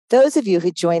Those of you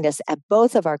who joined us at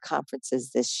both of our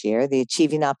conferences this year, the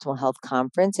Achieving Optimal Health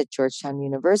Conference at Georgetown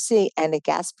University and at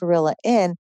Gasparilla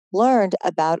Inn, learned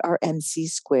about our MC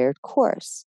Squared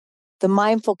course. The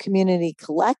Mindful Community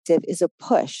Collective is a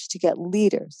push to get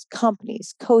leaders,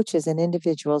 companies, coaches, and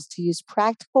individuals to use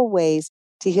practical ways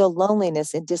to heal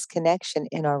loneliness and disconnection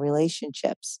in our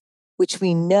relationships, which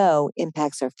we know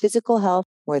impacts our physical health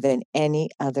more than any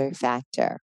other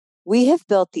factor. We have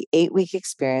built the 8-week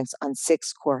experience on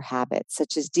 6 core habits,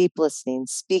 such as deep listening,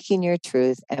 speaking your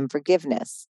truth, and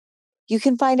forgiveness. You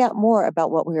can find out more about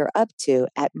what we are up to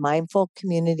at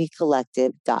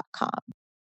mindfulcommunitycollective.com.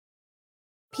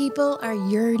 People are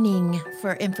yearning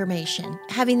for information,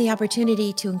 having the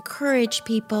opportunity to encourage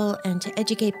people and to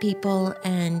educate people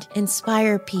and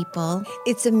inspire people.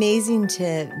 It's amazing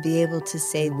to be able to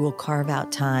say we'll carve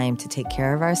out time to take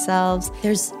care of ourselves.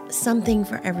 There's something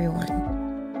for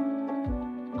everyone.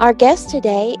 Our guest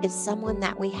today is someone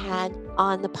that we had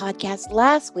on the podcast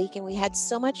last week, and we had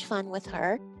so much fun with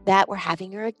her that we're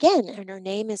having her again. And her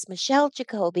name is Michelle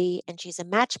Jacoby, and she's a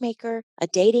matchmaker, a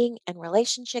dating and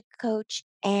relationship coach,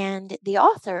 and the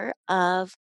author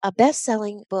of a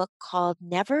best-selling book called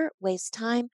Never Waste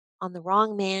Time on the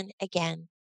Wrong Man Again.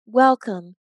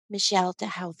 Welcome, Michelle, to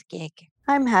Health Gig.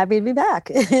 I'm happy to be back.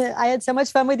 I had so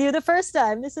much fun with you the first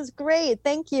time. This is great.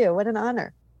 Thank you. What an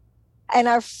honor. In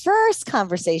our first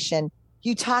conversation,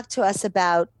 you talked to us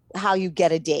about how you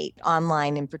get a date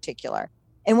online in particular.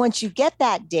 And once you get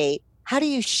that date, how do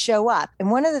you show up?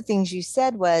 And one of the things you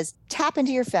said was tap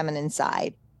into your feminine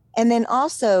side and then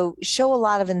also show a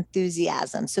lot of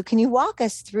enthusiasm. So can you walk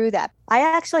us through that? I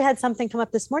actually had something come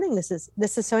up this morning. This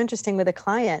is so interesting with a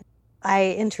client.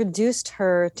 I introduced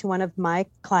her to one of my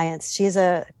clients. She's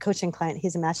a coaching client.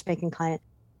 He's a matchmaking client.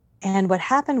 And what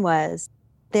happened was,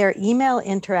 their email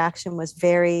interaction was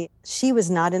she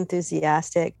was not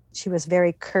enthusiastic. She was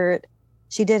very curt.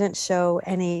 She didn't show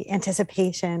any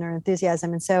anticipation or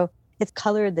enthusiasm. And so it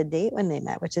colored the date when they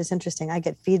met, which is interesting. I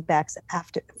get feedback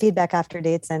after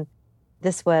dates. And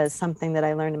this was something that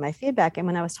I learned in my feedback. And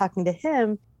when I was talking to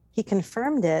him, he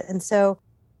confirmed it. And so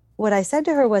what I said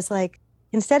to her was like,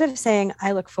 instead of saying,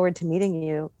 I look forward to meeting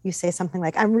you, you say something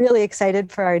like, I'm really excited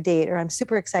for our date, or I'm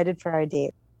super excited for our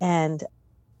date. And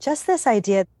just this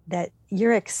idea that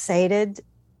you're excited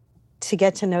to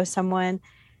get to know someone,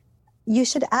 you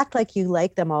should act like you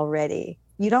like them already.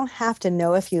 You don't have to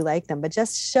know if you like them, but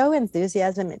just show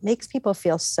enthusiasm. It makes people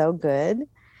feel so good.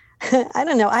 I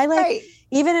don't know.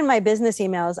 Even in my business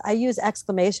emails, I use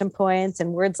exclamation points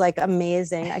and words like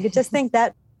amazing. I could just think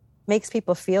that makes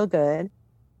people feel good.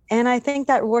 And I think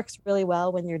that works really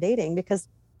well when you're dating, because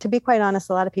to be quite honest,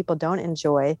 a lot of people don't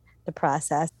enjoy the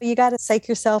process. But you got to psych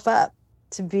yourself up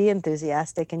to be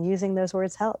enthusiastic, and using those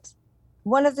words helps.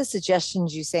 One of the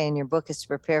suggestions you say in your book is to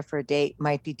prepare for a date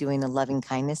might be doing a loving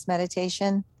kindness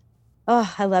meditation.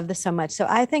 Oh, I love this so much. So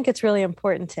I think it's really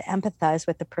important to empathize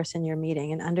with the person you're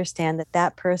meeting and understand that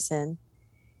that person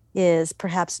is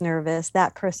perhaps nervous.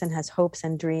 That person has hopes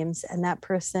and dreams, and that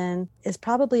person is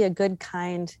probably a good,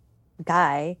 kind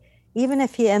guy. Even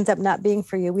if he ends up not being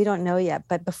for you, we don't know yet.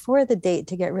 But before the date,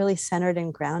 to get really centered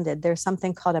and grounded, there's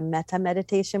something called a metta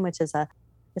meditation, which is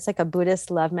it's like a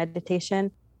Buddhist love meditation.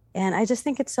 And I just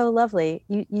think it's so lovely.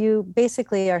 You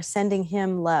basically are sending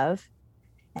him love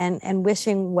and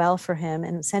wishing well for him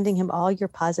and sending him all your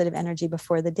positive energy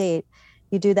before the date.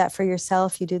 You do that for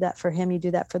yourself. You do that for him. You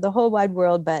do that for the whole wide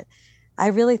world. But I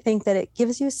really think that it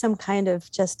gives you some kind of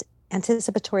just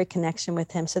anticipatory connection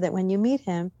with him, so that when you meet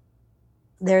him,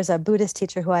 there's a Buddhist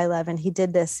teacher who I love, and he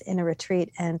did this in a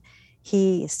retreat, and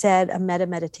he said a metta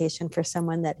meditation for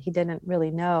someone that he didn't really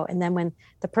know. And then when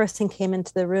the person came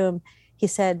into the room, he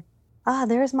said,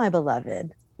 there's my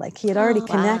beloved. Like he had already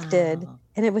connected. Wow.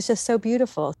 And it was just so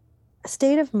beautiful. A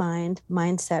state of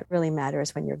mindset really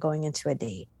matters when you're going into a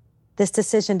date. This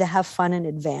decision to have fun in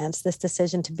advance, this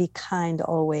decision to be kind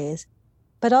always,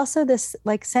 but also this,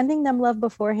 like sending them love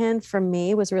beforehand, for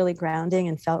me was really grounding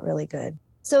and felt really good.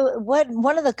 So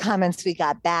one of the comments we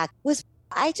got back was,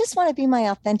 I just want to be my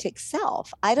authentic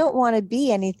self. I don't want to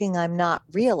be anything I'm not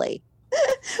really.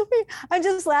 I'm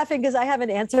just laughing because I have an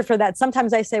answer for that.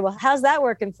 Sometimes I say, well, how's that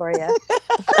working for you?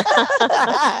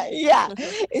 Yeah,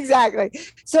 exactly.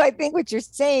 So I think what you're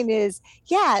saying is,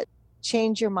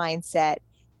 change your mindset,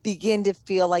 begin to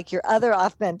feel like your other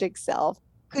authentic self.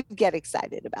 Could get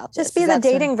excited about this. Just be the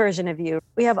dating version of you.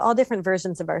 We have all different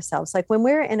versions of ourselves. Like when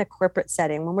we're in a corporate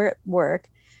setting, when we're at work,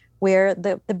 we're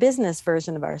the business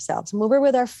version of ourselves. And when we're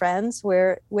with our friends,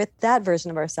 we're with that version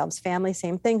of ourselves. Family,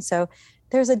 same thing. So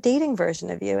there's a dating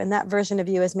version of you. And that version of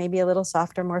you is maybe a little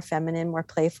softer, more feminine, more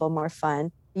playful, more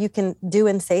fun. You can do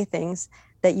and say things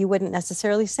that you wouldn't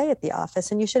necessarily say at the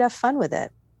office, and you should have fun with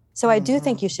it. So I do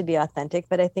think you should be authentic,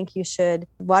 but I think you should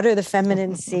water the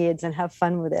feminine seeds and have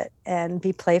fun with it and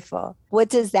be playful. What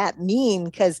does that mean?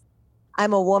 Because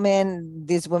I'm a woman,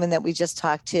 these women that we just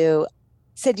talked to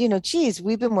said, geez,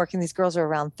 we've been working, these girls are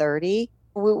around 30.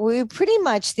 We pretty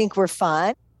much think we're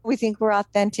fun. We think we're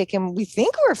authentic and we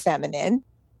think we're feminine,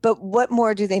 but what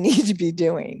more do they need to be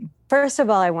doing? First of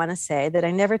all, I want to say that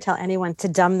I never tell anyone to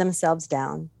dumb themselves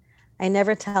down. I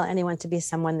never tell anyone to be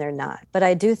someone they're not, but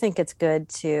I do think it's good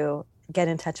to get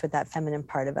in touch with that feminine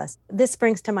part of us. This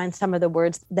brings to mind some of the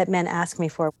words that men ask me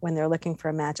for when they're looking for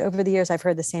a match. Over the years, I've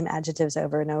heard the same adjectives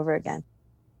over and over again.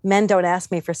 Men don't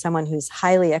ask me for someone who's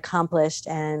highly accomplished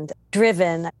and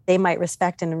driven. They might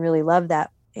respect and really love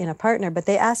that in a partner, but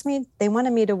they want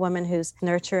to meet a woman who's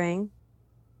nurturing,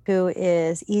 who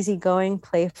is easygoing,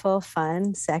 playful,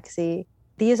 fun, sexy.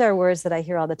 These are words that I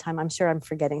hear all the time. I'm sure I'm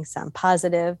forgetting some.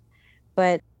 Positive.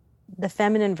 But the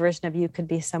feminine version of you could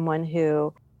be someone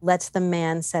who lets the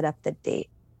man set up the date,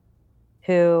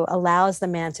 who allows the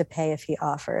man to pay if he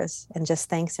offers and just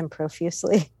thanks him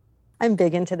profusely. I'm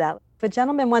big into that. If a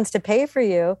gentleman wants to pay for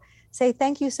you, say,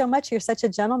 thank you so much. You're such a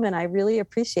gentleman. I really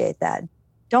appreciate that.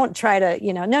 Don't try to,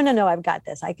 no, I've got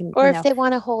this. I can. Or if they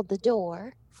want to hold the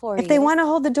door for you. If they want to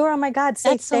hold the door, oh my God, say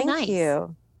That's so thank nice.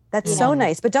 you. That's so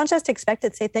nice. But don't just expect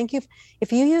it. Say thank you.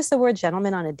 If you use the word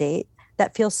gentleman on a date,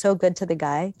 that feels so good to the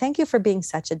guy. Thank you for being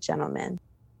such a gentleman.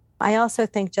 I also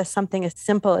think just something as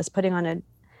simple as putting on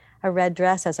a red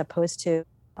dress as opposed to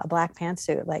a black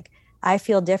pantsuit. Like, I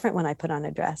feel different when I put on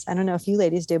a dress. I don't know if you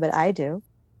ladies do, but I do.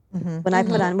 When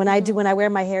I wear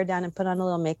my hair down and put on a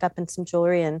little makeup and some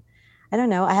jewelry, and I don't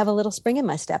know, I have a little spring in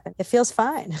my step and it feels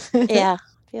fine. Yeah,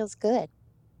 feels good.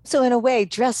 So in a way,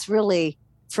 dress really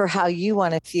for how you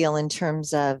want to feel in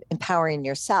terms of empowering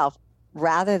yourself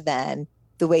rather than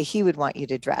the way he would want you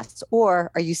to dress?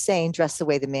 Or are you saying dress the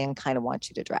way the man kind of wants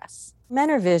you to dress? Men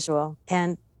are visual,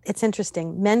 and it's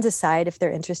interesting. Men decide if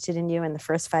they're interested in you in the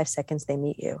first 5 seconds they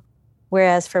meet you.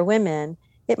 Whereas for women,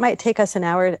 it might take us an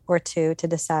hour or two to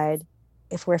decide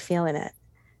if we're feeling it,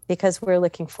 because we're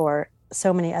looking for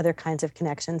so many other kinds of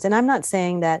connections. And I'm not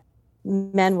saying that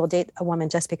men will date a woman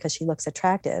just because she looks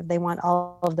attractive. They want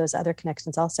all of those other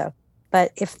connections also.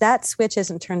 But if that switch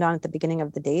isn't turned on at the beginning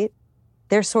of the date,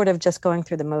 they're sort of just going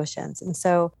through the motions. And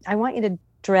so I want you to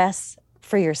dress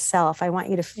for yourself. I want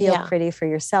you to feel pretty for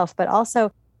yourself. But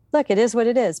also, look, it is what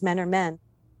it is. Men are men.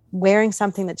 Wearing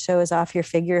something that shows off your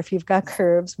figure, if you've got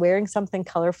curves, wearing something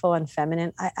colorful and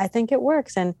feminine, I think it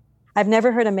works. And I've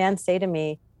never heard a man say to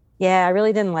me, yeah, I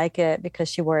really didn't like it because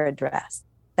she wore a dress.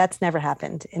 That's never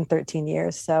happened in 13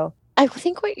 years. So I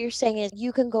think what you're saying is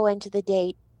you can go into the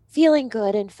date feeling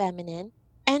good and feminine,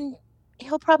 and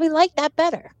he'll probably like that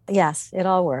better. yes, it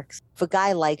all works. If a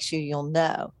guy likes you, you'll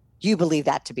know. You believe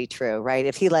that to be true, right?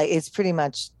 If he it's pretty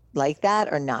much like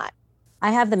that or not.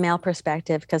 I have the male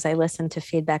perspective because I listen to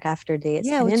feedback after dates.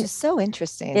 Yeah, which is so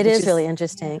interesting. It is really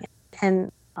interesting. Yeah.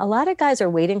 And a lot of guys are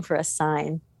waiting for a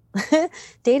sign.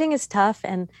 Dating is tough.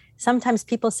 And sometimes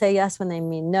people say yes when they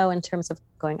mean no in terms of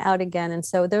going out again. And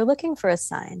so they're looking for a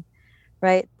sign,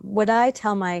 right? What I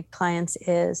tell my clients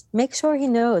is make sure he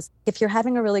knows. If you're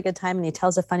having a really good time and he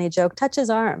tells a funny joke, touch his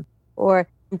arm or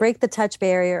break the touch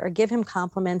barrier or give him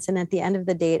compliments. And at the end of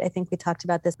the date, I think we talked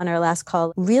about this on our last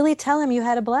call, really tell him you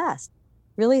had a blast.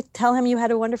 Really tell him you had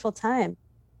a wonderful time.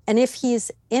 And if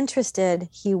he's interested,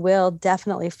 he will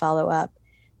definitely follow up.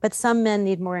 But some men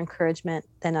need more encouragement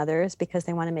than others because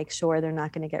they want to make sure they're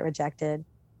not going to get rejected.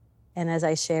 And as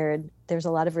I shared, there's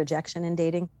a lot of rejection in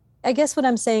dating. I guess what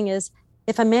I'm saying is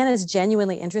if a man is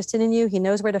genuinely interested in you, he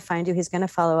knows where to find you. He's going to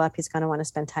follow up. He's going to want to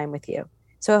spend time with you.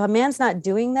 So if a man's not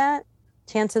doing that,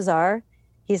 chances are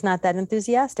he's not that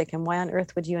enthusiastic. And why on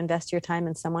earth would you invest your time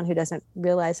in someone who doesn't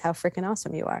realize how freaking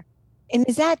awesome you are? And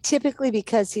is that typically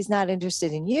because he's not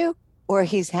interested in you or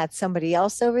he's had somebody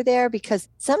else over there? Because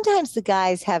sometimes the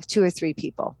guys have 2 or 3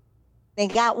 people. They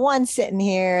got one sitting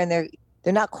here and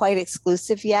they're not quite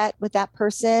exclusive yet with that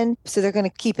person. So they're going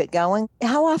to keep it going.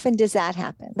 How often does that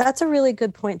happen? That's a really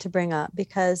good point to bring up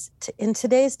because in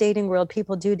today's dating world,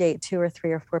 people do date 2 or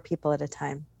 3 or 4 people at a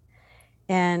time.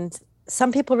 And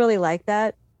some people really like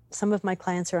that. Some of my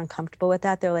clients are uncomfortable with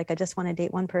that. They're like, I just want to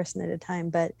date one person at a time.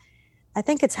 But I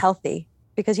think it's healthy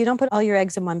because you don't put all your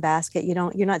eggs in one basket.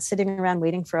 You're not sitting around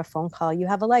waiting for a phone call. You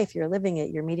have a life, you're living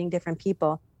it, you're meeting different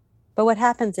people. But what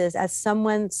happens is as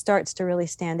someone starts to really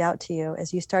stand out to you,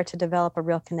 as you start to develop a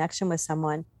real connection with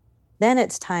someone, then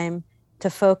it's time to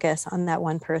focus on that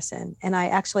one person. And I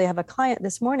actually have a client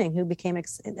this morning who became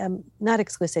not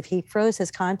exclusive. He froze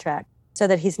his contract so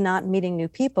that he's not meeting new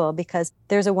people, because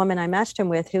there's a woman I matched him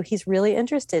with who he's really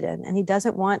interested in, and he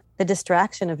doesn't want the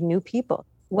distraction of new people.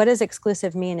 What does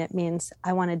exclusive mean? It means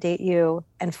I want to date you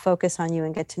and focus on you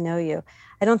and get to know you.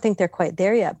 I don't think they're quite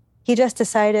there yet. He just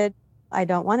decided, I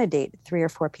don't want to date 3 or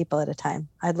 4 people at a time.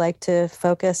 I'd like to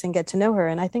focus and get to know her.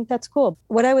 And I think that's cool.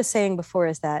 What I was saying before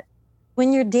is that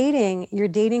when you're dating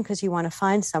because you want to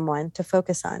find someone to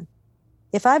focus on.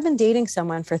 If I've been dating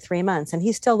someone for 3 months and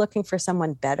he's still looking for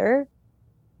someone better,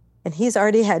 and he's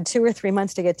already had 2 or 3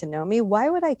 months to get to know me, why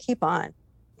would I keep on?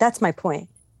 That's my point.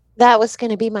 That was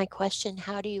going to be my question.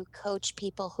 How do you coach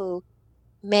people who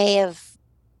may have,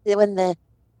 when the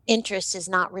interest is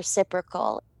not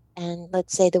reciprocal, and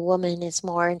let's say the woman is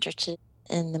more interested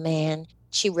in the man,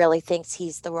 she really thinks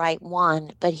he's the right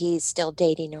one, but he's still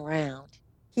dating around.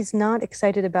 He's not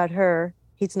excited about her.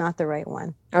 He's not the right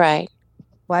one. Right.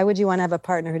 Why would you want to have a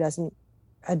partner who doesn't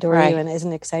adore you and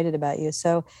isn't excited about you?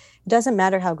 So it doesn't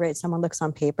matter how great someone looks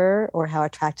on paper or how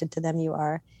attracted to them you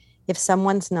are. If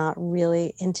someone's not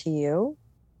really into you,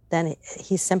 then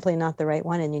he's simply not the right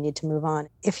one and you need to move on.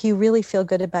 If you really feel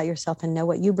good about yourself and know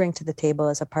what you bring to the table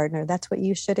as a partner, that's what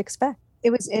you should expect. It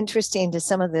was interesting to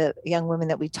some of the young women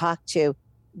that we talked to.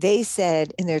 They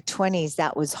said in their 20s,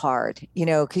 that was hard,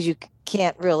 because you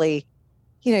can't really,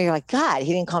 you're like, God,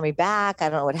 he didn't call me back. I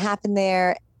don't know what happened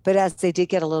there. But as they did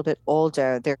get a little bit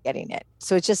older, they're getting it.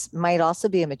 So it just might also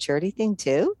be a maturity thing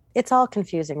too. It's all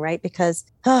confusing, right? Because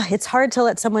it's hard to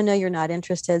let someone know you're not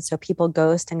interested. So people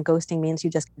ghost, and ghosting means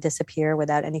you just disappear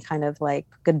without any kind of like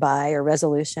goodbye or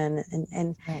resolution.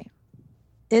 And right.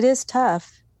 It is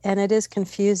tough and it is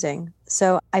confusing.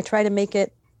 So I try to make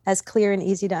it as clear and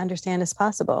easy to understand as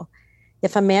possible.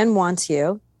 If a man wants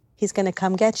you, he's going to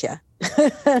come get you.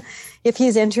 If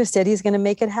he's interested, he's going to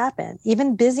make it happen.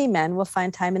 Even busy men will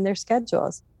find time in their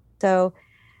schedules. So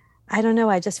I don't know.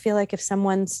 I just feel like if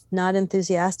someone's not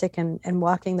enthusiastic and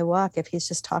walking the walk, if he's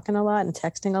just talking a lot and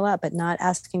texting a lot, but not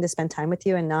asking to spend time with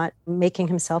you and not making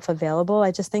himself available,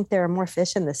 I just think there are more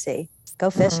fish in the sea.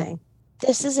 Go fishing.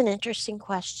 This is an interesting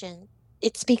question.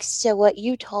 It speaks to what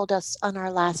you told us on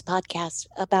our last podcast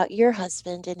about your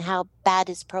husband and how bad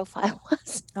his profile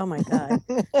was. Oh my God.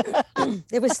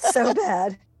 It was so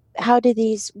bad. How do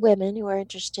these women who are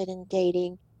interested in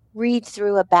dating read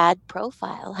through a bad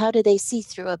profile? How do they see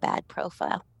through a bad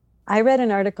profile? I read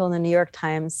an article in the New York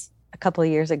Times a couple of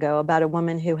years ago about a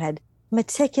woman who had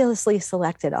meticulously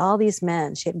selected all these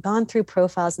men. She had gone through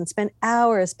profiles and spent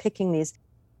hours picking these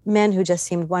men who just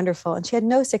seemed wonderful, and she had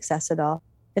no success at all.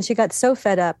 And she got so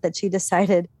fed up that she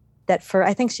decided that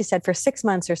I think she said for 6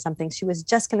 months or something, she was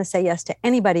just going to say yes to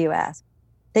anybody who asked.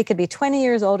 They could be 20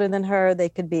 years older than her. They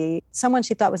could be someone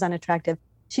she thought was unattractive.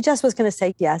 She just was going to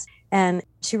say yes. And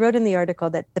she wrote in the article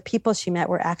that the people she met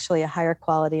were actually a higher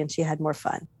quality and she had more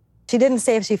fun. She didn't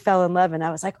say if she fell in love. And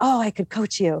I was like, oh, I could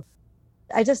coach you.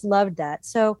 I just loved that.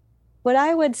 So what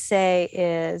I would say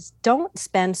is don't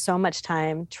spend so much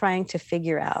time trying to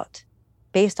figure out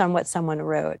based on what someone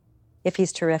wrote if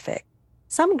he's terrific.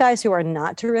 Some guys who are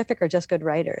not terrific are just good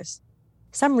writers.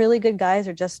 Some really good guys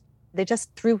they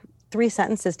just threw 3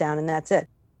 sentences down and that's it.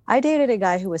 I dated a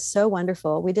guy who was so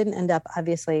wonderful. We didn't end up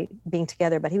obviously being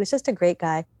together, but he was just a great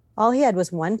guy. All he had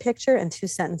was 1 picture and 2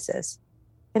 sentences.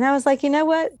 And I was like, you know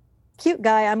what? Cute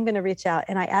guy, I'm going to reach out.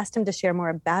 And I asked him to share more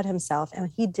about himself,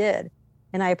 and he did.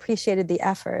 And I appreciated the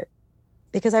effort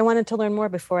because I wanted to learn more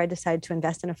before I decided to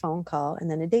invest in a phone call and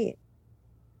then a date.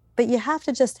 But you have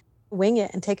to just wing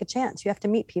it and take a chance. You have to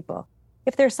meet people.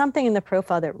 If there's something in the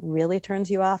profile that really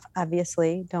turns you off,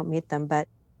 obviously don't meet them. But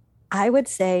I would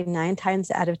say 9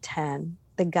 times out of 10,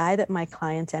 the guy that my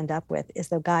clients end up with is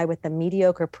the guy with the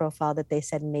mediocre profile that they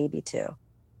said maybe to,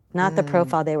 not the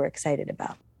profile they were excited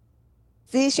about.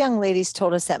 These young ladies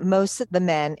told us that most of the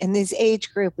men in this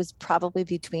age group was probably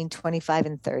between 25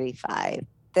 and 35,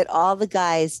 that all the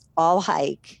guys all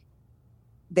hike.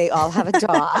 They all have a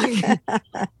dog.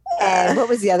 And what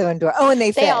was the other one doing? Oh, and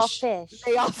they fish. They all fish.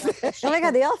 They all fish. Oh my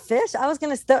God, they all fish. I was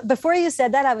going to, before you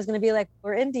said that, I was going to be like,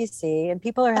 we're in DC and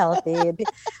people are healthy. And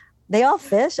they all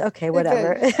fish? Okay,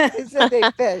 whatever. They said they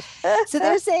fish. So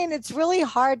they're saying it's really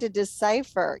hard to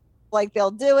decipher. Like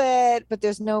they'll do it, but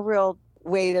there's no real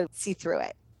way to see through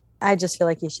it. I just feel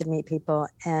like you should meet people.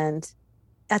 And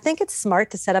I think it's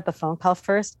smart to set up a phone call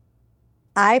first.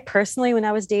 I personally, when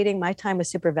I was dating, my time was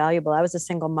super valuable. I was a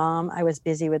single mom. I was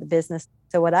busy with business.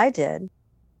 So what I did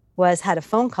was had a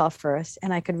phone call first,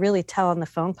 and I could really tell on the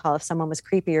phone call if someone was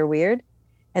creepy or weird.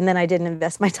 And then I didn't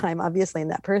invest my time, obviously, in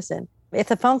that person. If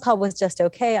the phone call was just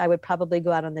okay, I would probably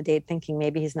go out on the date thinking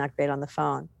maybe he's not great on the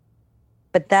phone.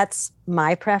 But that's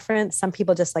my preference. Some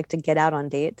people just like to get out on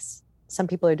dates. Some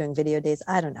people are doing video dates.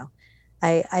 I don't know.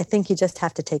 I think you just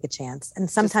have to take a chance. And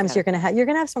sometimes you're going to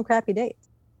have some crappy dates,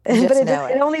 but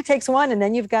it only takes one, and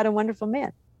then you've got a wonderful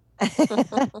man.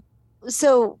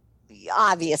 So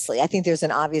obviously, I think there's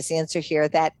an obvious answer here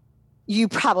that you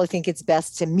probably think it's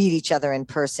best to meet each other in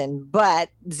person, but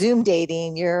Zoom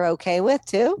dating, you're okay with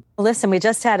too? Listen, we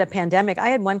just had a pandemic. I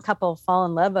had one couple fall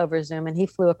in love over Zoom, and he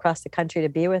flew across the country to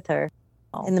be with her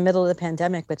in the middle of the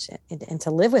pandemic, and to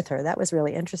live with her. That was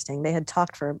really interesting. They had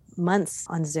talked for months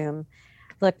on Zoom.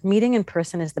 Look, meeting in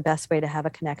person is the best way to have a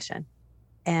connection.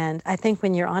 And I think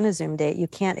when you're on a Zoom date, you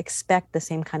can't expect the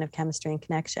same kind of chemistry and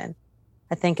connection.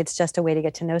 I think it's just a way to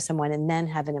get to know someone and then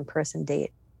have an in-person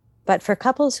date. But for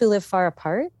couples who live far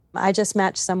apart, I just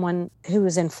matched someone who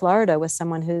was in Florida with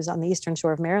someone who's on the Eastern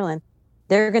Shore of Maryland.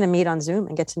 They're going to meet on Zoom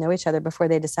and get to know each other before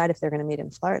they decide if they're going to meet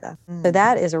in Florida. So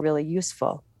that is a really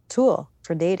useful tool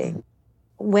for dating.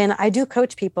 When I do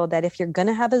coach people that if you're going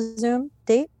to have a Zoom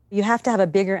date, you have to have a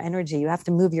bigger energy. You have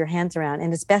to move your hands around.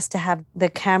 And it's best to have the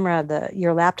camera,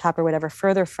 your laptop or whatever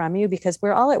further from you, because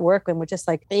we're all at work when we're just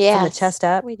like from the chest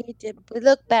up. We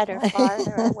look better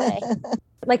farther away.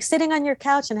 Like sitting on your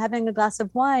couch and having a glass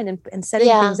of wine and setting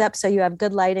things up so you have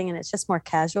good lighting and it's just more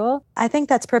casual. I think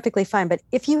that's perfectly fine. But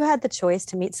if you had the choice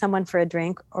to meet someone for a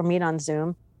drink or meet on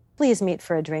Zoom, please meet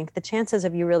for a drink. The chances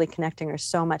of you really connecting are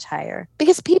so much higher.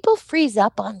 Because people freeze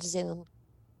up on Zoom.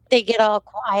 They get all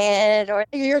quiet, or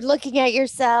you're looking at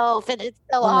yourself and it's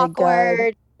so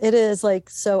awkward. It is like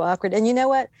so awkward. And you know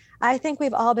what? I think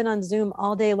we've all been on Zoom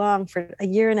all day long for a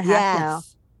year and a half now.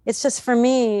 It's just, for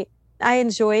me, I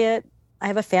enjoy it. I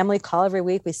have a family call every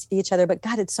week. We see each other, but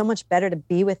God, it's so much better to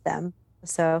be with them.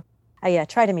 So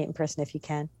try to meet in person if you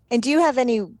can. And do you have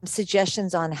any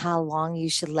suggestions on how long you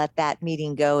should let that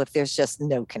meeting go if there's just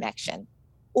no connection,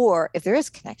 or if there is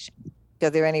connection? Are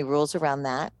there any rules around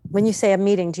that? When you say a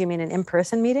meeting, do you mean an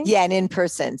in-person meeting? Yeah, an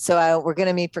in-person. So we're going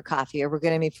to meet for coffee, or we're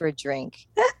going to meet for a drink.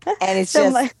 And it's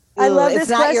I love this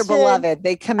it's not question. Your beloved.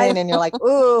 They come in and you're like,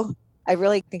 ooh, I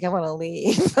really think I want to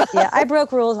leave. I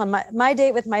broke rules on my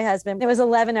date with my husband. It was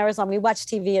 11 hours long. We watched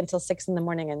TV until 6 a.m.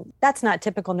 and that's not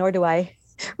typical, nor do I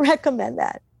recommend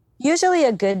that. Usually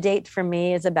a good date for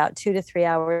me is about 2 to 3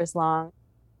 hours long.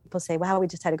 People say, wow, we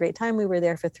just had a great time. We were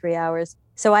there for 3 hours.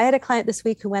 So I had a client this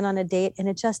week who went on a date and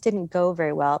it just didn't go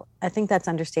very well. I think that's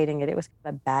understating it. It was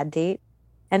a bad date.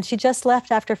 And she just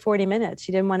left after 40 minutes.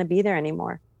 She didn't want to be there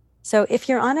anymore. So if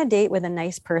you're on a date with a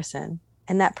nice person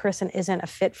and that person isn't a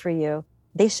fit for you,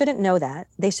 they shouldn't know that.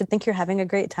 They should think you're having a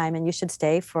great time and you should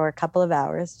stay for a couple of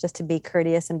hours just to be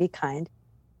courteous and be kind.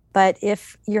 But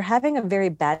if you're having a very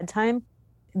bad time,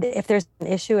 if there's an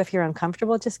issue, if you're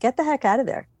uncomfortable, just get the heck out of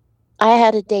there. I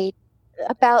had a date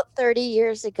about 30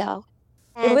 years ago.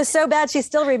 It was so bad, she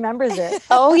still remembers it.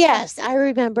 Oh, yes, I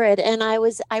remember it. And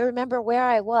I remember where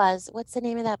I was. What's the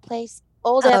name of that place?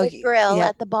 Old Abbott Grill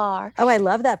at the bar. Oh, I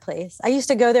love that place. I used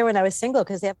to go there when I was single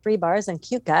because they have free bars and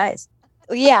cute guys.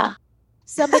 Yeah.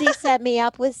 Somebody set me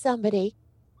up with somebody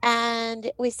and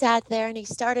we sat there and he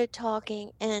started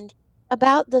talking. And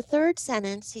about the third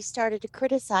sentence, he started to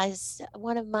criticize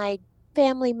one of my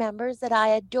family members that I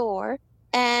adore.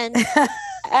 And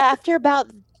after about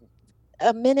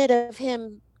a minute of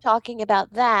him talking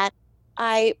about that,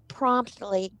 I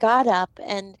promptly got up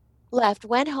and left,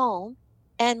 went home,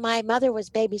 and my mother was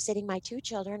babysitting my 2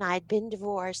 children. I had been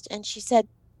divorced, and she said,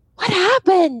 "What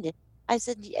happened?" I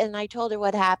said, and I told her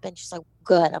what happened. She's like,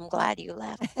 "Good, I'm glad you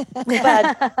left."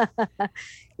 But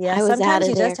sometimes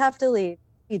you just have to leave.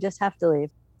 You just have to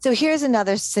leave. So here's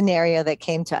another scenario that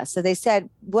came to us. So they said,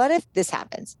 what if this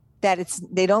happens? That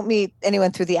they don't meet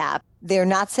anyone through the app. They're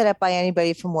not set up by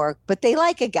anybody from work, but they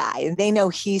like a guy and they know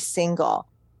he's single.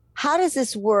 How does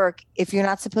this work if you're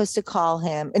not supposed to call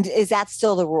him? And is that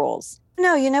still the rules?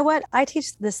 No, you know what? I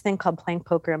teach this thing called playing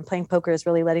poker, and playing poker is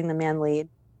really letting the man lead,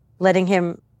 letting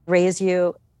him raise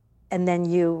you, and then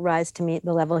you rise to meet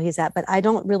the level he's at. But I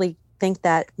don't really think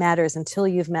that matters until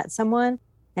you've met someone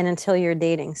and until you're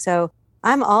dating. So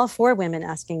I'm all for women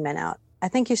asking men out. I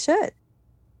think you should.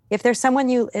 If there's someone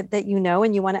that you know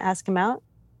and you want to ask him out,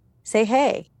 say,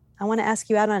 hey, I want to ask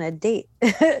you out on a date.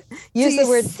 Use the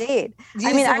word date. Use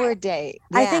the word date.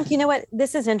 Yeah. I think, you know what?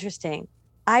 This is interesting.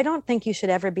 I don't think you should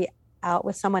ever be out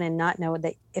with someone and not know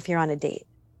that if you're on a date.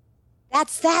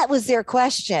 That was their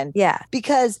question. Yeah.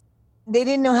 Because they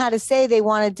didn't know how to say they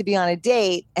wanted to be on a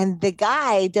date, and the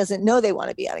guy doesn't know they want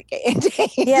to be on a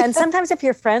date. Yeah. And sometimes if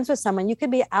you're friends with someone, you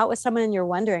could be out with someone and you're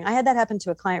wondering. I had that happen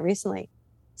to a client recently.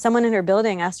 Someone in her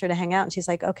building asked her to hang out, and she's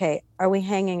like, okay, are we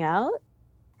hanging out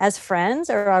as friends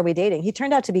or are we dating? He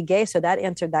turned out to be gay, so that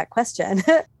answered that question.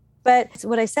 But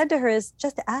what I said to her is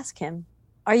just to ask him,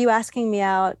 are you asking me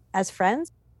out as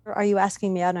friends or are you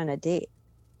asking me out on a date?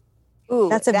 Ooh,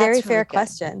 That's a very really fair good.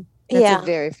 question. That's Yeah. a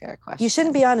very fair question. You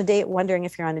shouldn't be on a date wondering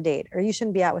if you're on a date, or you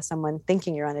shouldn't be out with someone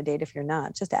thinking you're on a date if you're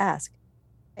not. Just ask.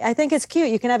 I think it's cute.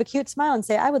 You can have a cute smile and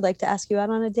say, I would like to ask you out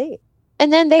on a date.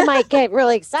 And then they might get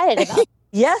really excited about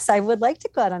Yes, I would like to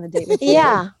go out on a date with you.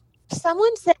 Yeah. If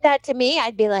someone said that to me,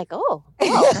 I'd be like, oh,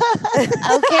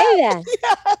 okay then.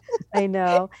 I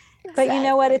know. But you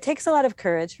know what? It takes a lot of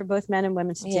courage for both men and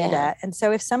women to Yeah. do that. And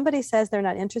so if somebody says they're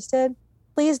not interested,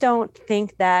 please don't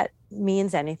think that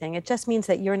means anything. It just means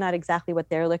that you're not exactly what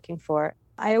they're looking for.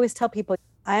 I always tell people,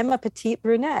 I'm a petite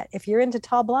brunette. If you're into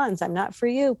tall blondes, I'm not for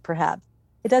you, perhaps.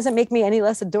 It doesn't make me any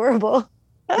less adorable.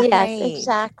 Yes, Right.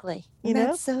 exactly. You know?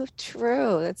 That's so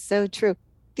true. That's so true.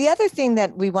 The other thing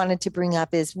that we wanted to bring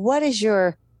up is, what is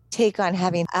your take on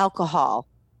having alcohol?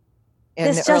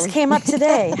 This just came up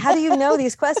today. How do you know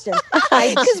these questions?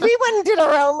 Because we went and did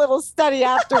our own little study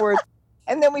afterwards.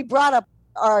 And then we brought up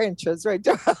our interests, right,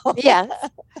 Darrell? Yes.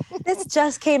 This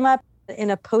just came up in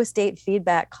a post-date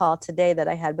feedback call today that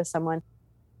I had with someone.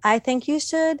 I think you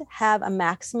should have a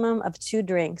maximum of 2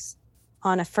 drinks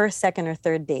on a first, second, or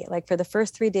third date. Like for the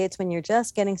first 3 dates, when you're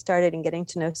just getting started and getting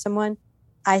to know someone,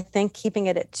 I think keeping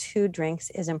it at 2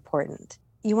 drinks is important.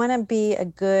 You want to be a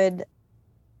good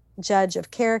judge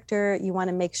of character. You want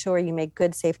to make sure you make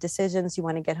good, safe decisions. You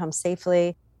want to get home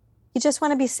safely. You just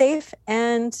want to be safe.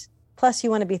 And plus, you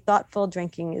want to be thoughtful.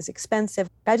 Drinking is expensive.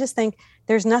 I just think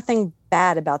there's nothing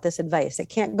bad about this advice. It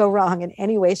can't go wrong in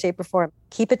any way, shape, or form.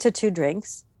 Keep it to 2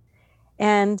 drinks.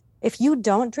 And if you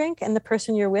don't drink and the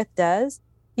person you're with does,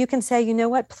 you can say, you know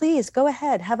what, please go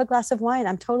ahead, have a glass of wine.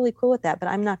 I'm totally cool with that, but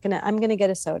I'm going to get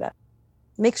a soda.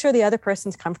 Make sure the other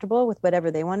person's comfortable with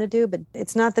whatever they want to do, but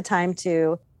it's not the time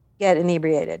to get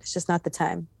inebriated. It's just not the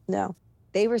time. No.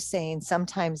 They were saying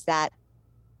sometimes that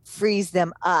frees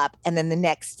them up and then the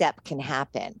next step can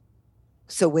happen.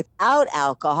 So without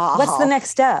alcohol. What's the next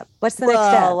step? What's the next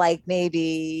step? Like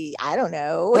maybe, I don't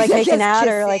know. Like making out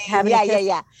or like having a kiss?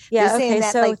 Yeah. Yeah, okay,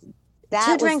 that, so that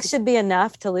 2 drinks should be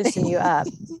enough to loosen you up.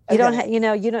 You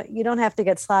don't you don't have to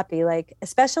get sloppy, like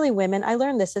especially women. I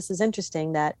learned this is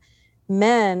interesting, that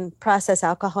men process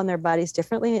alcohol in their bodies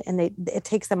differently, and it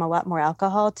takes them a lot more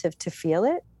alcohol to feel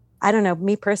it. I don't know,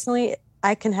 me personally,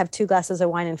 I can have 2 glasses of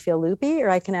wine and feel loopy, or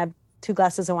I can have 2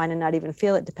 glasses of wine and not even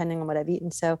feel it, depending on what I've eaten.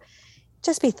 So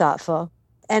just be thoughtful.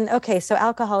 And okay, so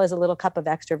alcohol is a little cup of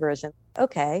extroversion.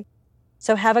 Okay,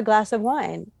 so have a glass of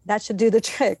wine. That should do the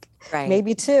trick. Right.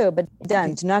 Maybe 2, but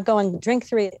done. Do not go and drink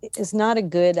 3 is not a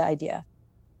good idea.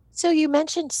 So you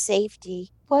mentioned safety.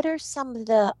 What are some of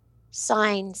the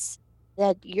signs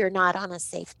that you're not on a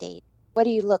safe date? What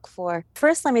do you look for?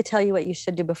 First, let me tell you what you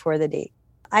should do before the date.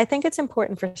 I think it's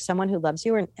important for someone who loves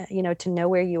you, or to know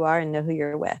where you are and know who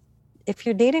you're with. If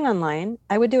you're dating online,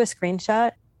 I would do a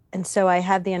screenshot. And so I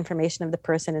have the information of the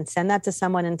person and send that to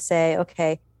someone and say,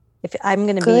 okay, if I'm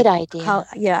going to Good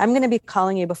idea. I'm going to be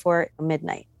calling you before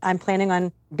midnight. I'm planning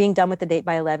on being done with the date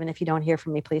by 11. If you don't hear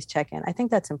from me, please check in. I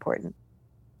think that's important.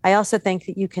 I also think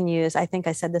that you can use, I think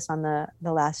I said this on the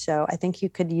last show, I think you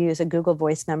could use a Google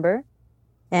Voice number,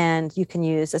 and you can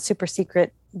use a super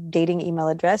secret dating email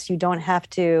address. You don't have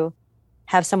to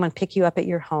have someone pick you up at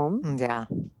your home. Yeah.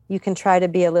 You can try to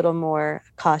be a little more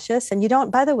cautious. And you don't,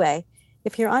 by the way,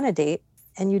 if you're on a date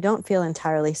and you don't feel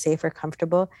entirely safe or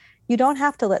comfortable, you don't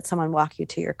have to let someone walk you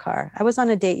to your car. I was on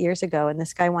a date years ago, and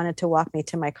this guy wanted to walk me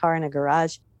to my car in a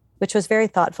garage, which was very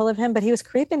thoughtful of him, but he was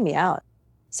creeping me out.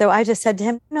 So I just said to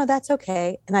him, no, that's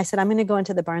okay. And I said, I'm going to go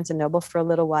into the Barnes & Noble for a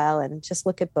little while and just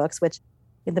look at books, which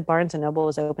the Barnes & Noble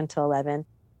was open till 11.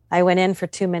 I went in for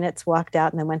 2 minutes, walked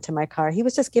out, and then went to my car. He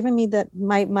was just giving me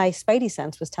my spidey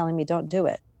sense was telling me, don't do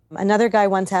it. Another guy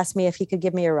once asked me if he could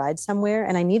give me a ride somewhere,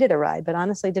 and I needed a ride, but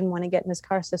honestly didn't want to get in his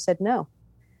car, so said no.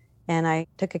 And I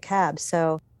took a cab.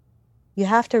 So you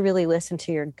have to really listen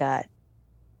to your gut.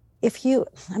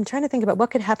 I'm trying to think about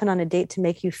what could happen on a date to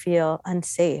make you feel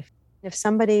unsafe. If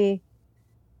somebody,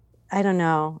 I don't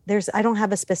know, I don't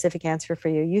have a specific answer for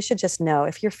you. You should just know.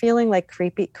 If you're feeling like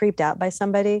creeped out by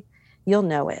somebody, you'll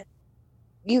know it.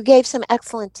 You gave some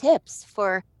excellent tips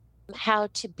for how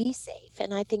to be safe,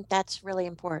 and I think that's really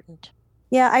important.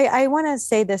 Yeah, I want to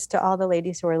say this to all the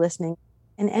ladies who are listening.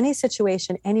 In any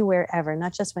situation, anywhere, ever,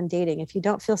 not just when dating, if you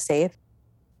don't feel safe,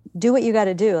 do what you got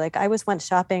to do. Like I was once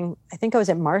shopping, I think I was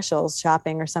at Marshall's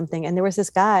shopping or something, and there was this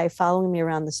guy following me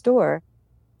around the store.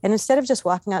 And instead of just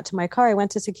walking out to my car, I went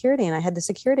to security, and I had the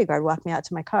security guard walk me out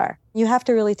to my car. You have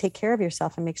to really take care of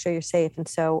yourself and make sure you're safe. And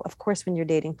so, of course, when you're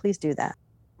dating, please do that.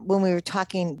 When we were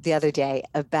talking the other day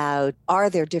about, are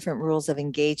there different rules of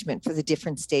engagement for the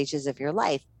different stages of your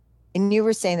life? And you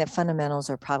were saying that fundamentals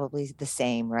are probably the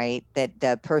same, right? That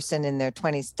the person in their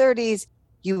 20s, 30s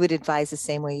you would advise the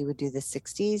same way you would do the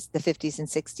 60s, the 50s and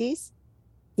 60s?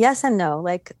 Yes and no.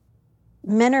 Like,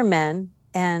 men are men,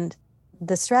 and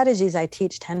the strategies I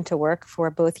teach tend to work for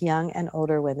both young and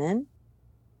older women.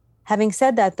 Having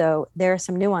said that, though, there are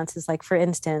some nuances. Like, for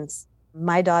instance,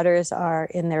 my daughters are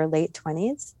in their late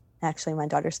 20s. Actually, my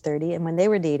daughter's 30. And when they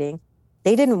were dating,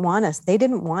 they didn't want us. They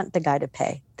didn't want the guy to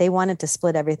pay. They wanted to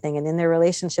split everything. And in their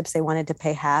relationships, they wanted to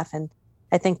pay half. And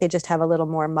I think they just have a little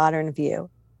more modern view.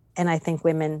 And I think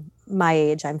women my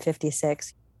age, I'm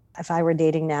 56, if I were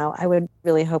dating now, I would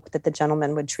really hope that the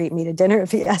gentleman would treat me to dinner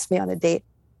if he asked me on a date.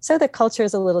 So the culture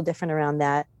is a little different around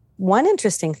that. One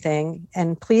interesting thing,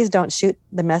 and please don't shoot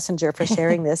the messenger for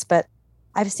sharing this, but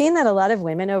I've seen that a lot of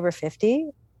women over 50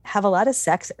 have a lot of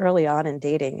sex early on in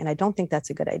dating. And I don't think that's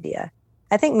a good idea.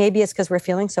 I think maybe it's because we're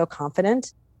feeling so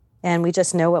confident and we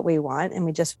just know what we want, and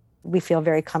we feel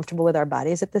very comfortable with our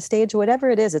bodies at this stage. Whatever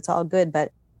it is, it's all good.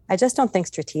 But I just don't think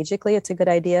strategically it's a good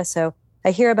idea. So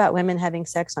I hear about women having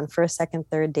sex on first, second,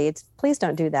 third dates. Please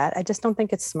don't do that. I just don't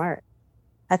think it's smart.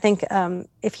 I think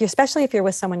especially if you're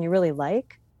with someone you really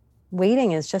like,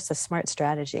 waiting is just a smart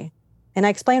strategy. And I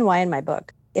explain why in my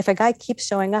book. If a guy keeps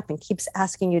showing up and keeps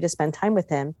asking you to spend time with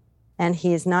him and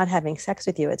he's not having sex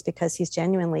with you, it's because he's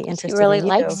genuinely interested He really in you.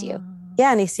 likes you.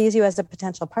 Yeah, and he sees you as a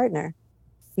potential partner.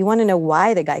 You want to know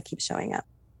why the guy keeps showing up.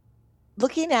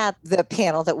 Looking at the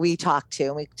panel that we talked to,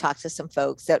 and we talked to some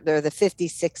folks that they're the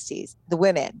 50s, 60s, the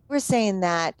women were saying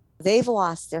that they've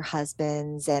lost their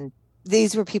husbands, and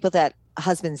these were people that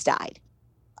husbands died.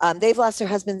 They've lost their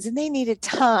husbands and they needed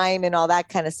time and all that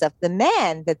kind of stuff. The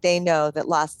men that they know that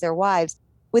lost their wives,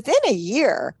 within a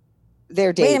year,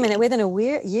 they're dating. Wait a minute, within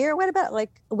a year? What about like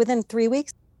within 3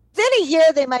 weeks? Within a year,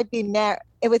 they might be married.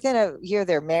 Within a year,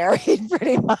 they're married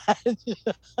pretty much.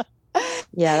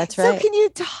 Yeah, that's right. So can you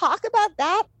talk about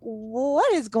that?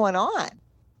 What is going on?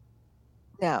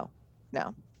 No.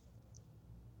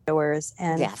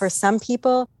 And yes. For some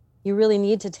people, you really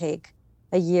need to take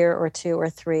a year or 2 or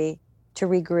 3 to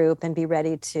regroup and be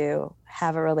ready to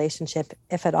have a relationship,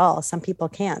 if at all. Some people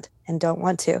can't and don't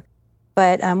want to.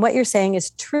 But what you're saying is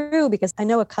true, because I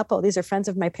know a couple, these are friends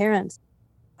of my parents,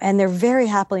 and they're very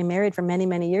happily married for many,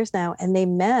 many years now. And they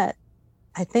met,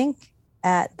 I think,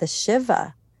 at the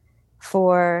Shiva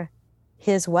for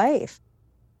his wife.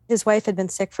 His wife had been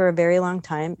sick for a very long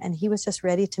time, and he was just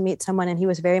ready to meet someone. And he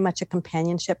was very much a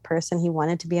companionship person. He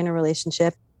wanted to be in a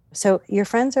relationship. So your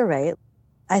friends are right.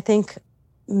 I think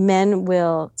men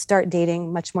will start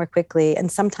dating much more quickly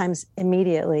and sometimes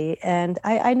immediately. And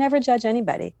I never judge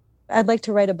anybody. I'd like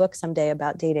to write a book someday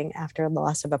about dating after the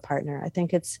loss of a partner. I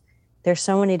think there's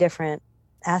so many different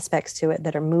aspects to it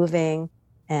that are moving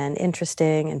and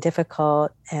interesting and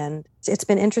difficult. And it's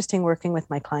been interesting working with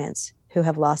my clients who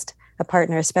have lost a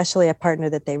partner, especially a partner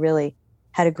that they really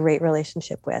had a great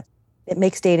relationship with. It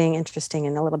makes dating interesting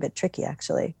and a little bit tricky,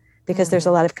 actually, because there's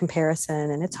a lot of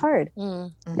comparison and it's hard.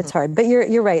 Mm-hmm. It's hard. But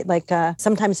you're right. Like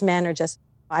sometimes men are just,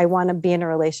 I want to be in a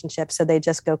relationship, so they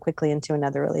just go quickly into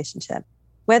another relationship.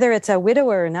 Whether it's a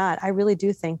widower or not, I really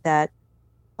do think that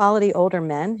quality older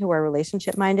men who are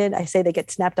relationship minded, I say they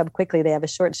get snapped up quickly. They have a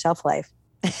short shelf life.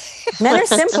 Men are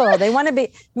simple.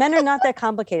 Men are not that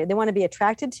complicated. They want to be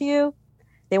attracted to you.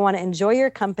 They want to enjoy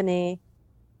your company.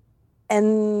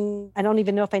 And I don't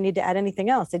even know if I need to add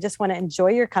anything else. They just want to enjoy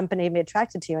your company and be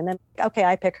attracted to you. And then, okay,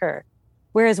 I pick her.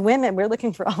 Whereas women, we're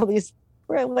looking for all these,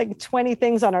 we're like 20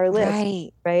 things on our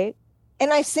list. Right.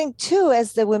 And I think too,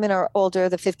 as the women are older,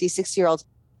 the 50, 60-year-olds,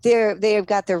 they've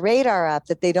got their radar up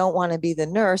that they don't want to be the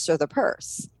nurse or the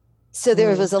purse. So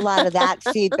there was a lot of that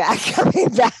feedback coming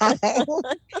back.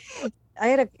 I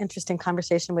had an interesting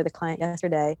conversation with a client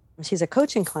yesterday. She's a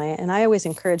coaching client, and I always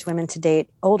encourage women to date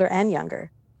older and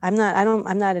younger. I'm not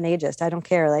an ageist. I don't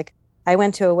care. Like, I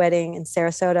went to a wedding in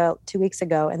Sarasota 2 weeks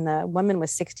ago, and the woman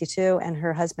was 62 and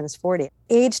her husband is 40.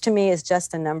 Age to me is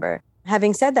just a number.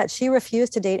 Having said that, she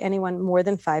refused to date anyone more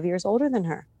than 5 years older than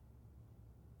her.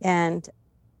 And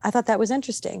I thought that was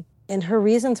interesting. And her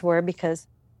reasons were because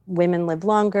women live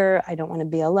longer. I don't want to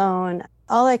be alone.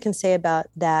 All I can say about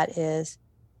that is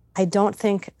I don't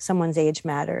think someone's age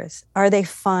matters. Are they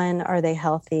fun? Are they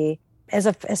healthy?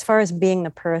 As far as being the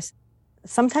purse,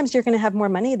 sometimes you're going to have more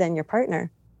money than your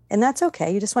partner. And that's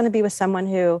okay. You just want to be with someone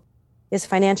who is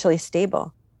financially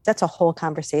stable. That's a whole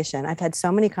conversation. I've had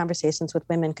so many conversations with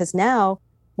women because now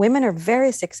women are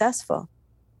very successful.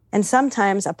 And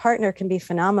sometimes a partner can be a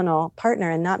phenomenal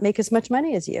partner and not make as much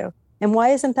money as you. And why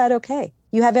isn't that okay?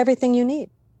 You have everything you need.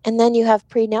 And then you have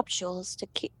prenuptials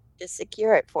to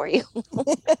secure it for you.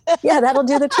 Yeah, that'll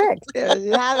do the trick. There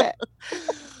you have it.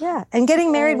 Yeah. And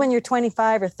getting married when you're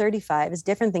 25 or 35 is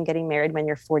different than getting married when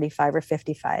you're 45 or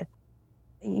 55.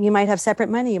 You might have separate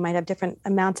money. You might have different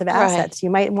amounts of Right. assets. You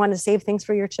might want to save things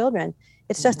for your children.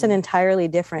 It's just an entirely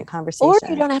different Or conversation.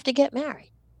 you don't have to get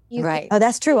married. You Right. Oh,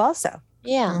 that's true also.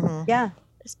 Yeah. Yeah.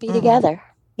 Just be together.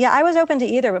 Yeah, I was open to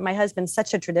either, but my husband's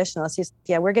such a traditionalist. He's,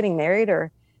 we're getting married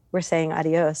or we're saying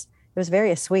adios. It was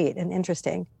very sweet and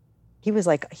interesting. He was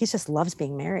like, he just loves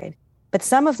being married. But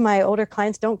some of my older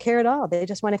clients don't care at all. They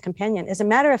just want a companion. As a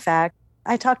matter of fact,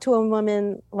 I talked to a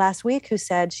woman last week who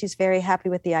said she's very happy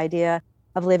with the idea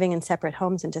of living in separate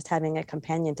homes and just having a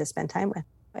companion to spend time with.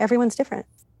 Everyone's different.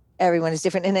 Everyone is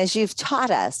different. And as you've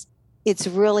taught us, it's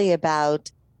really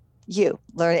about you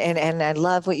learn. And I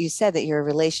love what you said, that you're a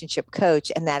relationship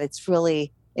coach and that it's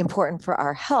really important for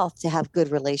our health to have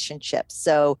good relationships.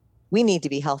 So we need to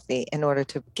be healthy in order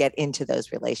to get into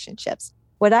those relationships.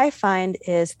 What I find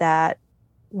is that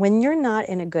when you're not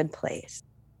in a good place,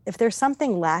 if there's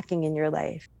something lacking in your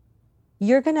life,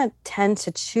 you're going to tend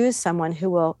to choose someone who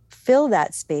will fill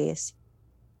that space,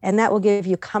 and that will give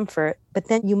you comfort. But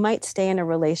then you might stay in a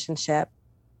relationship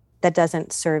that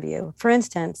doesn't serve you. For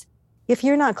instance, if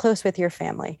you're not close with your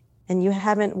family and you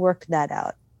haven't worked that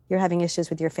out, you're having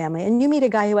issues with your family, and you meet a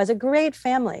guy who has a great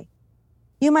family,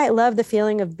 you might love the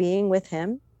feeling of being with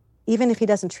him, even if he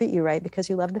doesn't treat you right, because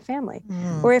you love the family.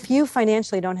 Or if you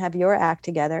financially don't have your act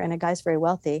together and a guy's very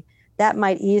wealthy, that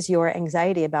might ease your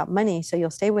anxiety about money. So you'll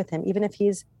stay with him, even if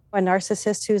he's a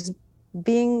narcissist who's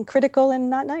being critical and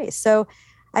not nice. So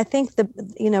I think the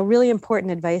really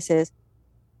important advice is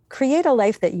create a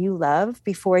life that you love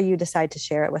before you decide to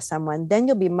share it with someone. Then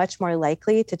you'll be much more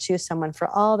likely to choose someone for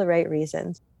all the right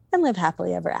reasons and live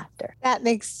happily ever after. That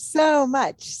makes so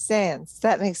much sense.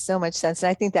 And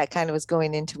I think that kind of was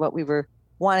going into what we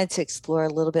wanted to explore a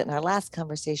little bit in our last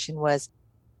conversation, was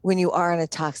when you are in a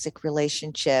toxic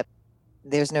relationship,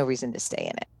 there's no reason to stay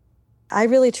in it. I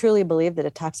really truly believe that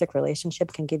a toxic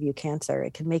relationship can give you cancer.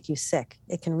 It can make you sick.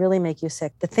 It can really make you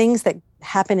sick. The things that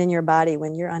happen in your body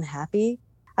when you're unhappy.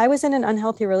 I was in an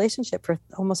unhealthy relationship for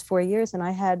almost 4 years, and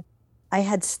I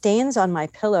had stains on my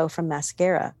pillow from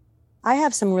mascara. I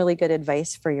have some really good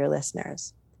advice for your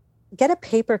listeners. Get a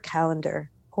paper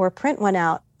calendar or print one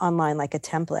out online like a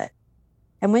template.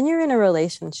 And when you're in a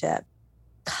relationship,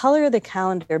 color the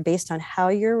calendar based on how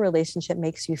your relationship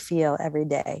makes you feel every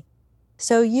day.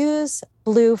 So use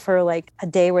blue for like a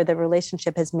day where the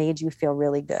relationship has made you feel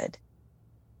really good.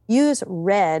 Use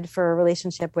red for a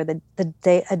relationship where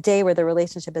a day where the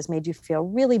relationship has made you feel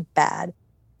really bad.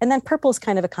 And then purple is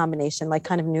kind of a combination, like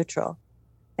kind of neutral.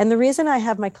 And the reason I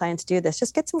have my clients do this,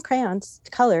 just get some crayons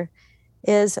to color,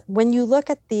 is when you look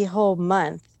at the whole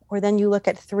month, or then you look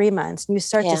at 3 months, and you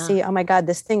start to see, oh my God,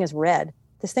 this thing is red.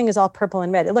 This thing is all purple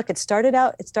and red. Look, it started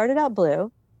out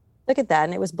blue. Look at that.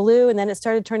 And it was blue, and then it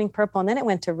started turning purple, and then it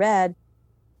went to red.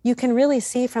 You can really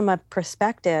see from a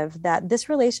perspective that this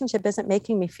relationship isn't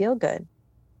making me feel good.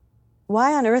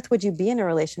 Why on earth would you be in a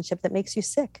relationship that makes you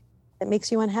sick, that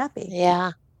makes you unhappy?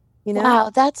 Yeah. Wow,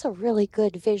 that's a really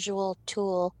good visual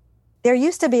tool. There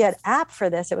used to be an app for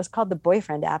this. It was called the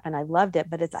Boyfriend app, and I loved it,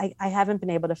 but I haven't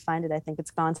been able to find it. I think it's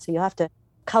gone. So you'll have to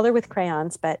color with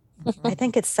crayons, but I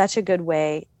think it's such a good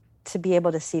way to be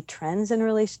able to see trends in a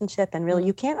relationship. And really,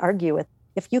 you can't argue with,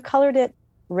 if you colored it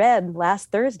red last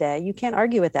Thursday, you can't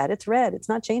argue with that. It's red. It's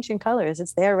not changing colors.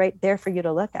 It's there, right there for you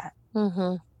to look at.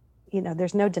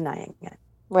 There's no denying it.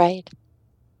 Right.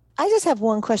 I just have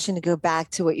one question to go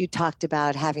back to what you talked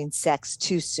about, having sex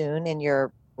too soon when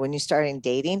you're starting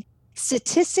dating.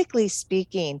 Statistically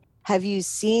speaking, have you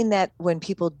seen that when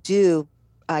people do,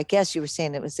 I guess you were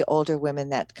saying it was the older women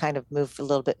that kind of move a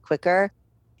little bit quicker.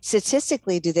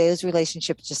 Statistically, do those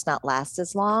relationships just not last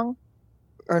as long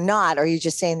or not? Or are you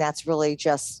just saying that's really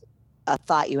just a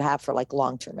thought you have for like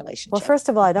long-term relationships? Well, first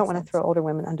of all, I don't want to throw older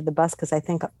women under the bus, because I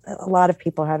think a lot of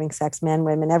people are having sex, men,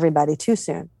 women, everybody, too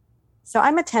soon. So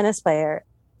I'm a tennis player,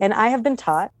 and I have been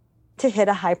taught to hit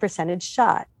a high percentage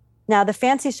shot. Now, the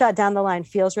fancy shot down the line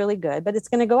feels really good, but it's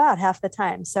going to go out half the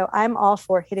time. So I'm all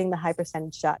for hitting the high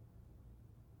percentage shot.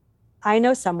 I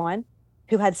know someone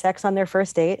who had sex on their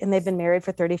first date, and they've been married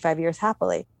for 35 years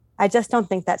happily. I just don't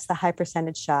think that's the high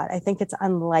percentage shot. I think it's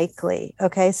unlikely.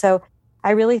 Okay. So I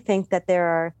really think that there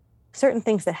are certain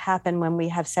things that happen when we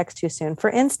have sex too soon. For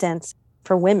instance,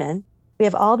 for women, we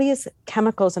have all these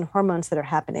chemicals and hormones that are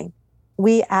happening.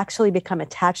 We actually become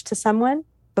attached to someone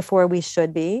before we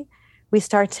should be. We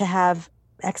start to have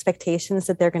expectations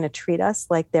that they're going to treat us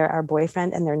like they're our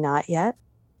boyfriend, and they're not yet.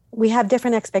 We have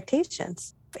different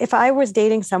expectations. If I was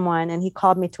dating someone and he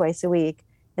called me twice a week,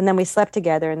 and then we slept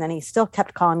together, and then he still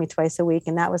kept calling me twice a week,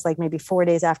 and that was like maybe 4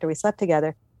 days after we slept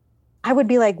together, I would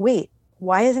be like, wait,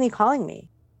 why isn't he calling me?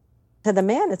 To the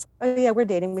man, it's, oh yeah, we're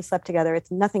dating, we slept together,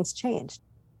 nothing's changed.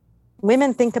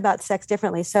 women think about sex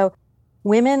differently. So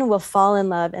women will fall in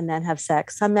love and then have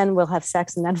sex. Some men will have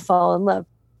sex and then fall in love.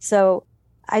 So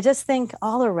I just think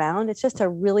all around, it's just a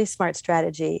really smart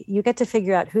strategy. You get to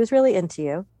figure out who's really into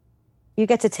you. You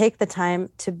get to take the time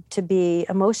to be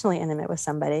emotionally intimate with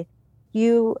somebody.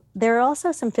 There are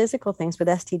also some physical things with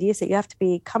STDs that you have to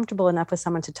be comfortable enough with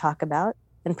someone to talk about,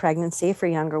 and pregnancy for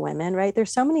younger women, right?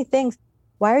 There's so many things.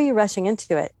 Why are you rushing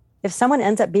into it? If someone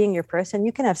ends up being your person,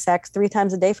 you can have sex 3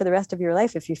 times a day for the rest of your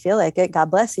life if you feel like it. God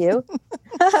bless you.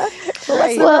 What's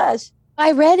the rush?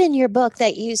 I read in your book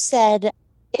that you said,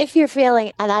 if you're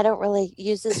feeling, and I don't really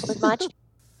use this word much,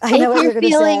 I know what you're going to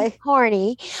feeling say.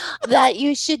 horny, that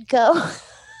you should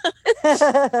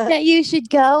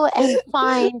go and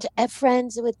find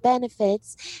friends with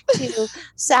benefits to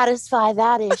satisfy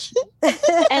that issue,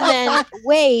 and then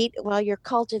wait while you're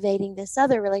cultivating this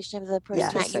other relationship with the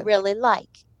person that you really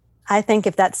like. I think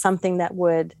if that's something that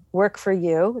would work for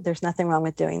you, there's nothing wrong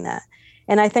with doing that.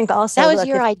 And I think also that was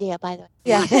your idea, by the way.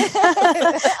 Yeah.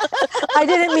 I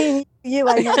didn't mean you.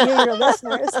 I meant you, your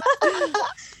listeners.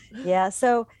 Yeah.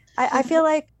 So I feel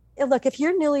like, look, if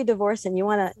you're newly divorced and you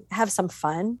want to have some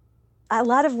fun, a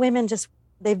lot of women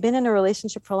they've been in a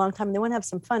relationship for a long time and they want to have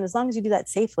some fun. As long as you do that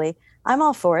safely, I'm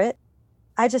all for it.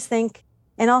 I just think,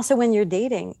 and also when you're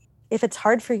dating, if it's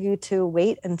hard for you to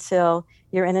wait until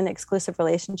you're in an exclusive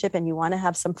relationship and you want to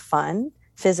have some fun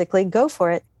physically, go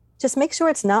for it. Just make sure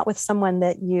it's not with someone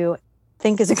that you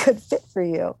think is a good fit for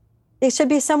you. It should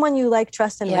be someone you like,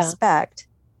 trust, and respect.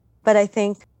 But I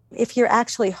think if you're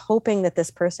actually hoping that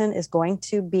this person is going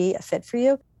to be a fit for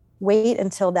you, wait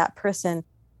until that person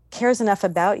cares enough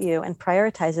about you and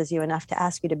prioritizes you enough to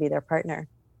ask you to be their partner.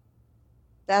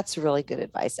 That's really good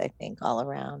advice, I think, all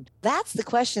around. That's the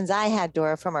questions I had,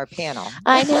 Dora, from our panel.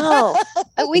 I know.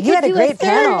 You had a great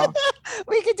panel.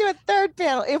 We could do a third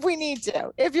panel if we need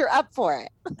to, if you're up for it.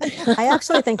 I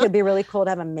actually think it'd be really cool to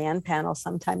have a man panel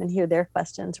sometime and hear their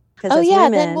questions.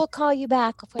 Then we'll call you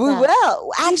back. We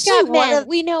will. Actually,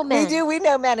 we know men. We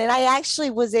know men. And I actually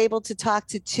was able to talk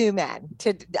to 2 men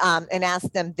and ask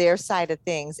them their side of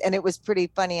things. And it was pretty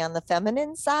funny on the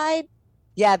feminine side.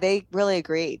 Yeah, they really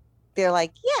agreed. They're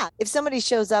like, yeah, if somebody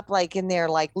shows up like in their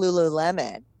like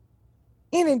Lululemon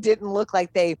and it didn't look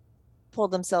like they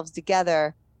pulled themselves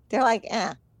together, they're like,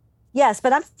 eh. Yes,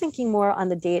 but I'm thinking more on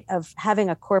the date of having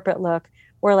a corporate look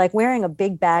or like wearing a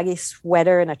big baggy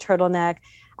sweater and a turtleneck.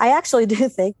 I actually do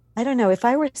think, I don't know, if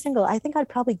I were single, I think I'd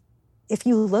probably, if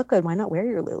you look good, why not wear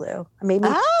your Lulu? Maybe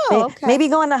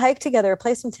go on a hike together or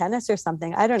play some tennis or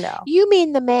something. I don't know. You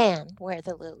mean the man wear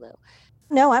the Lulu?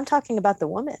 No, I'm talking about the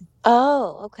woman.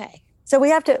 Oh, okay. So we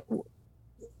have to,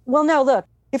 well, no, look,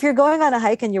 if you're going on a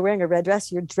hike and you're wearing a red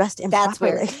dress, you're dressed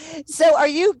improperly. That's weird. So are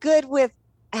you good with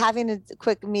having a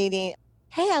quick meeting?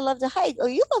 Hey, I love to hike. Oh,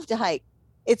 you love to hike.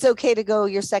 It's okay to go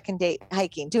your second date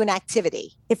hiking, do an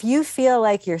activity. If you feel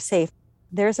like you're safe,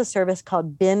 there's a service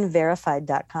called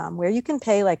binverified.com where you can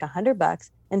pay like $100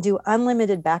 and do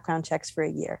unlimited background checks for a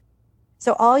year.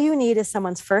 So all you need is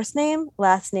someone's first name,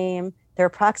 last name, their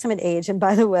approximate age. And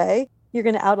by the way, you're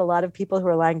going to out a lot of people who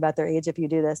are lying about their age if you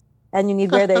do this. And you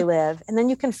need where they live. And then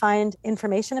you can find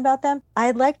information about them.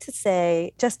 I'd like to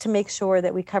say, just to make sure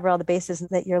that we cover all the bases and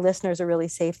that your listeners are really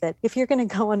safe, that if you're going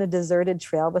to go on a deserted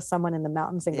trail with someone in the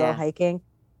mountains and go hiking,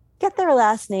 get their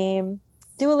last name,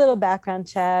 do a little background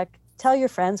check, tell your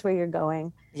friends where you're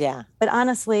going. Yeah. But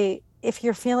honestly, if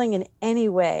you're feeling in any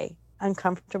way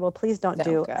uncomfortable, please don't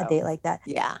do a date like that.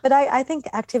 Yeah. But I think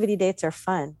activity dates are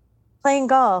fun. Playing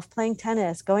golf, playing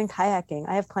tennis, going kayaking.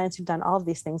 I have clients who've done all of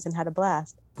these things and had a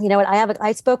blast. You know what?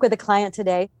 I spoke with a client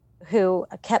today who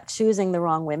kept choosing the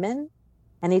wrong women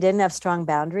and he didn't have strong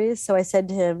boundaries. So I said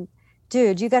to him,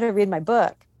 dude, you got to read my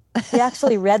book. He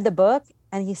actually read the book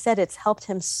and he said it's helped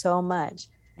him so much.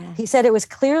 He said it was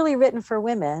clearly written for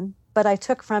women, but I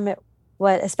took from it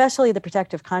what, especially the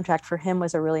protective contract for him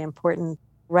was a really important,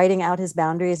 writing out his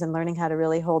boundaries and learning how to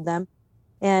really hold them.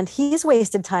 And he's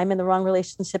wasted time in the wrong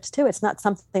relationships too. It's not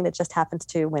something that just happens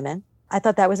to women. I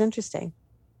thought that was interesting.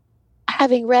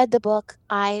 Having read the book,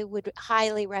 I would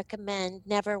highly recommend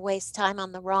Never Waste Time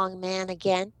on the Wrong Man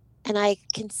Again. And I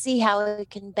can see how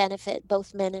it can benefit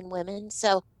both men and women.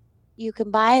 So you can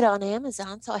buy it on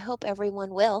Amazon. So I hope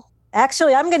everyone will.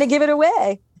 Actually, I'm going to give it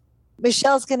away.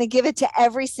 Michelle's going to give it to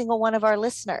every single one of our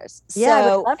listeners. Yeah,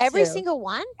 so every single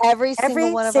one? Every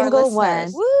single one of our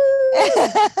listeners. Woo!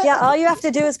 Yeah, all you have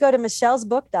to do is go to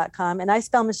michellesbook.com, and I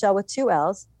spell Michelle with 2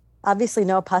 L's. Obviously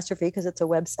no apostrophe because it's a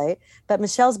website, but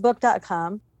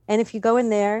michellesbook.com. And if you go in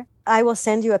there, I will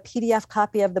send you a PDF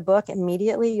copy of the book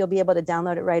immediately. You'll be able to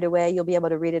download it right away. You'll be able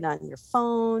to read it on your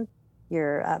phone,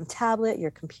 your tablet,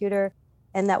 your computer.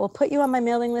 And that will put you on my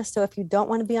mailing list. So if you don't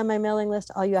want to be on my mailing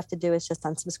list, all you have to do is just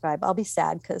unsubscribe. I'll be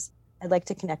sad because I'd like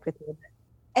to connect with you.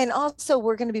 And also,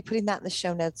 we're going to be putting that in the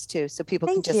show notes too, so people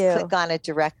can Thank just you. click on it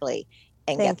directly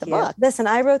and Thank get the you. book. Listen,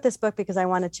 I wrote this book because I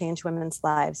want to change women's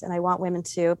lives, and I want women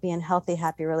to be in healthy,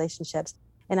 happy relationships.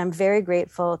 And I'm very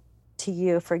grateful to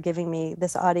you for giving me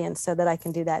this audience so that I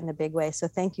can do that in a big way. So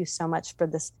thank you so much for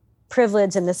this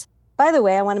privilege and this. By the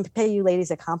way, I want to pay you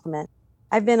ladies a compliment.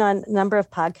 I've been on a number of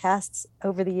podcasts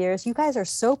over the years. You guys are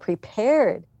so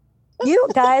prepared. You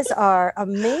guys are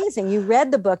amazing. You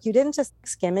read the book. You didn't just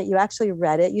skim it. You actually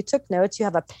read it. You took notes. You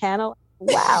have a panel.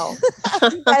 Wow.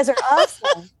 You guys are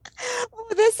awesome. Well,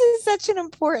 this is such an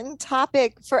important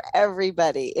topic for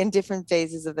everybody in different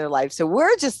phases of their life. So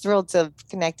we're just thrilled to have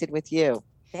connected with you.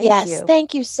 Thank you.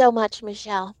 Thank you so much,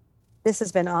 Michelle. This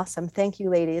has been awesome. Thank you,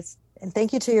 ladies. And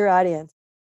thank you to your audience.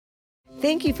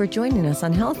 Thank you for joining us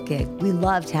on Health Gig. We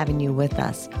loved having you with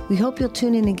us. We hope you'll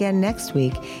tune in again next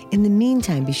week. In the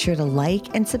meantime, be sure to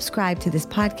like and subscribe to this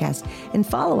podcast and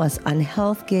follow us on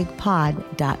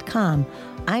healthgigpod.com.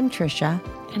 I'm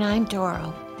Trisha. And I'm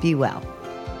Doro. Be well.